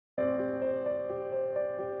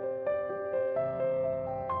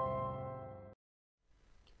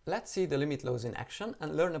Let's see the limit laws in action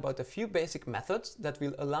and learn about a few basic methods that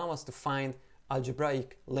will allow us to find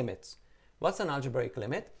algebraic limits. What's an algebraic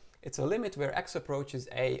limit? It's a limit where x approaches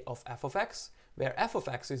a of f of x, where f of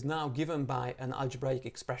x is now given by an algebraic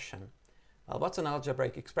expression. Well, what's an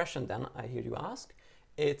algebraic expression then, I hear you ask?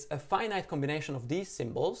 It's a finite combination of these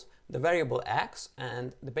symbols, the variable x,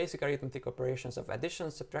 and the basic arithmetic operations of addition,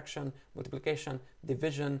 subtraction, multiplication,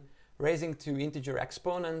 division, raising to integer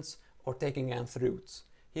exponents, or taking nth roots.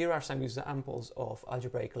 Here are some examples of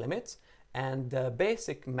algebraic limits, and the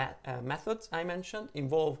basic methods I mentioned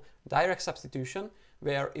involve direct substitution,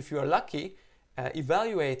 where if you are lucky,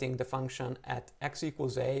 evaluating the function at x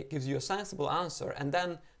equals a gives you a sensible answer, and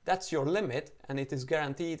then that's your limit, and it is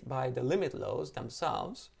guaranteed by the limit laws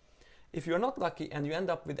themselves. If you're not lucky and you end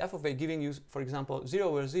up with f of a giving you, for example, 0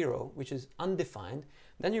 over 0, which is undefined,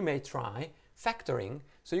 then you may try factoring.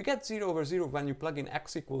 So you get 0 over 0 when you plug in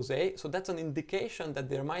x equals a, so that's an indication that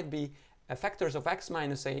there might be factors of x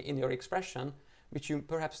minus a in your expression, which you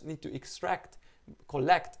perhaps need to extract,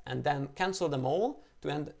 collect, and then cancel them all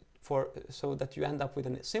so that you end up with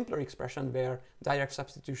a simpler expression where direct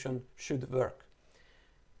substitution should work.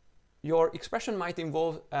 Your expression might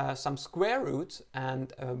involve some square roots,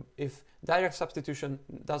 and if direct substitution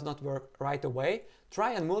does not work right away,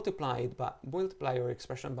 try and multiply your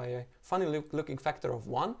expression by a funny looking factor of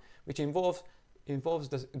 1, which involves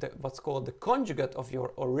what's called the conjugate of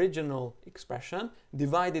your original expression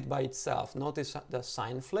divided by itself. Notice the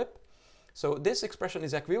sign flip. So this expression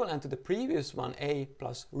is equivalent to the previous one, a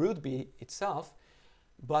plus root b itself,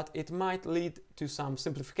 but it might lead to some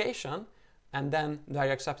simplification, and then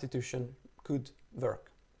direct substitution could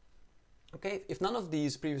work. Okay, if none of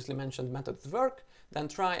these previously mentioned methods work, then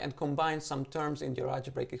try and combine some terms in your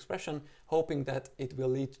algebraic expression, hoping that it will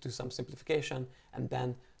lead to some simplification, and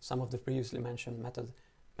then some of the previously mentioned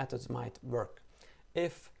methods might work.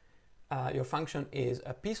 If your function is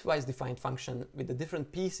a piecewise defined function with the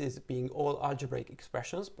different pieces being all algebraic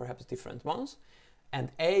expressions, perhaps different ones,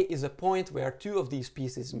 and a is a point where two of these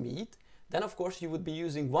pieces meet, then of course you would be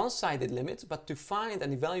using one-sided limits, but to find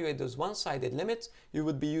and evaluate those one-sided limits, you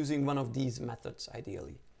would be using one of these methods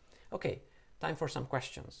ideally. Okay, time for some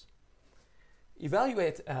questions.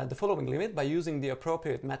 Evaluate the following limit by using the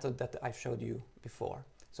appropriate method that I showed you before.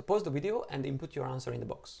 So pause the video and input your answer in the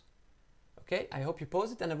box. Okay, I hope you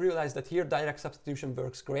pause it and have realized that here direct substitution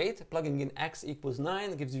works great. Plugging in x equals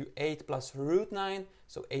 9 gives you 8 plus root 9,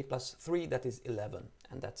 so 8 plus 3, that is 11,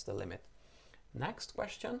 and that's the limit. Next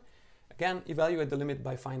question. Again, evaluate the limit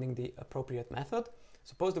by finding the appropriate method.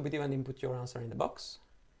 So pause the video and input your answer in the box.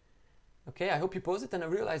 Okay, I hope you pause it and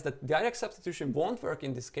have realized that direct substitution won't work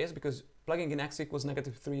in this case because plugging in x equals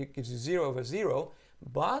 -3 gives you 0 over 0,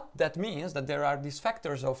 but that means that there are these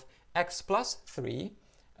factors of x plus 3.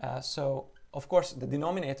 So of course the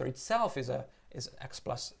denominator itself is x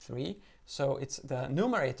plus 3, so it's the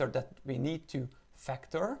numerator that we need to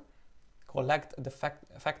factor, collect the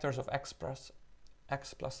factors of x plus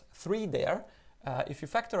 3 there. If you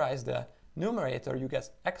factorize the numerator, you get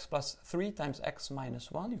x plus 3 times x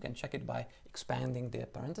minus 1. You can check it by expanding the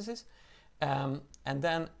parentheses. And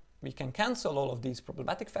then we can cancel all of these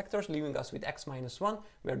problematic factors, leaving us with x minus 1,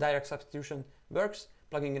 where direct substitution works.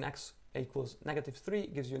 Plugging in x equals -3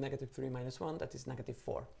 gives you -3 minus 1, that is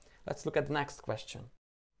 -4. Let's look at the next question.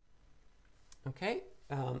 Okay,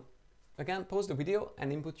 again, pause the video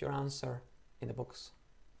and input your answer in the box.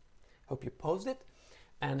 Hope you paused it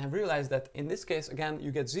and have realized that in this case, again,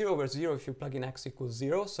 you get 0 over 0 if you plug in x equals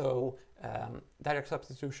 0, so direct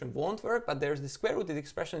substitution won't work, but there's the square rooted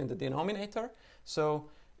expression in the denominator. So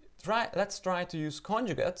let's try to use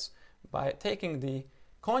conjugates by taking the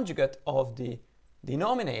conjugate of the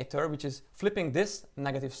denominator, which is flipping this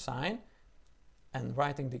negative sign and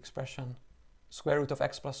writing the expression square root of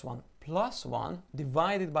x plus 1 plus 1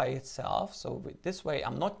 divided by itself. So with this way,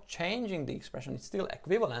 I'm not changing the expression. It's still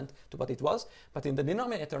equivalent to what it was. But in the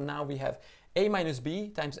denominator now we have a minus b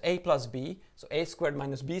times a plus b. So a squared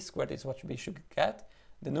minus b squared is what we should get.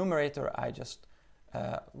 The numerator, I just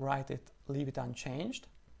leave it unchanged.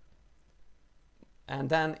 And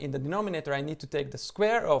then in the denominator, I need to take the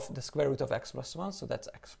square of the square root of x plus 1. So that's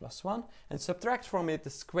x plus 1. And subtract from it the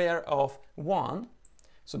square of 1.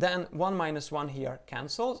 So then 1 minus 1 here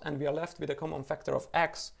cancels, and we are left with a common factor of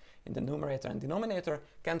x in the numerator and denominator.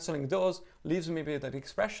 Cancelling those leaves me with an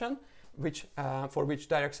expression for which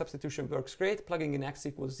direct substitution works great. Plugging in x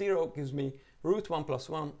equals 0 gives me root 1 plus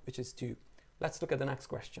 1, which is 2. Let's look at the next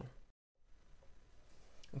question.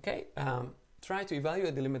 Okay, try to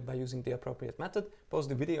evaluate the limit by using the appropriate method. Pause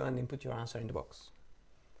the video and input your answer in the box.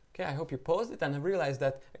 Okay, I hope you paused it and have realized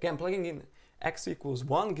that, again, plugging in x equals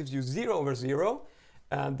 1 gives you 0 over 0.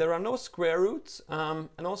 There are no square roots,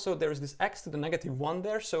 and also there is this x to the negative 1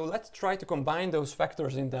 there, so let's try to combine those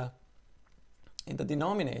factors in the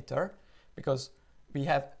denominator, because we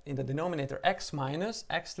have in the denominator x minus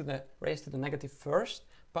x to the raised to the negative first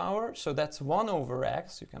power, so that's 1 over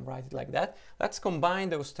x, you can write it like that. Let's combine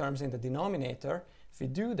those terms in the denominator. If we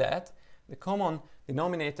do that, the common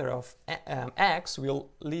denominator of x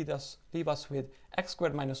will leave us with x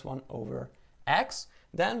squared minus 1 over x.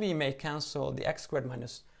 Then we may cancel the x squared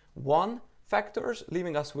minus 1 factors,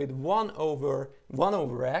 leaving us with 1 over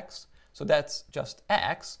x, so that's just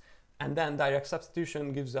x, and then direct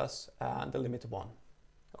substitution gives us the limit 1.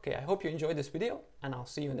 Okay, I hope you enjoyed this video, and I'll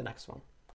see you in the next one.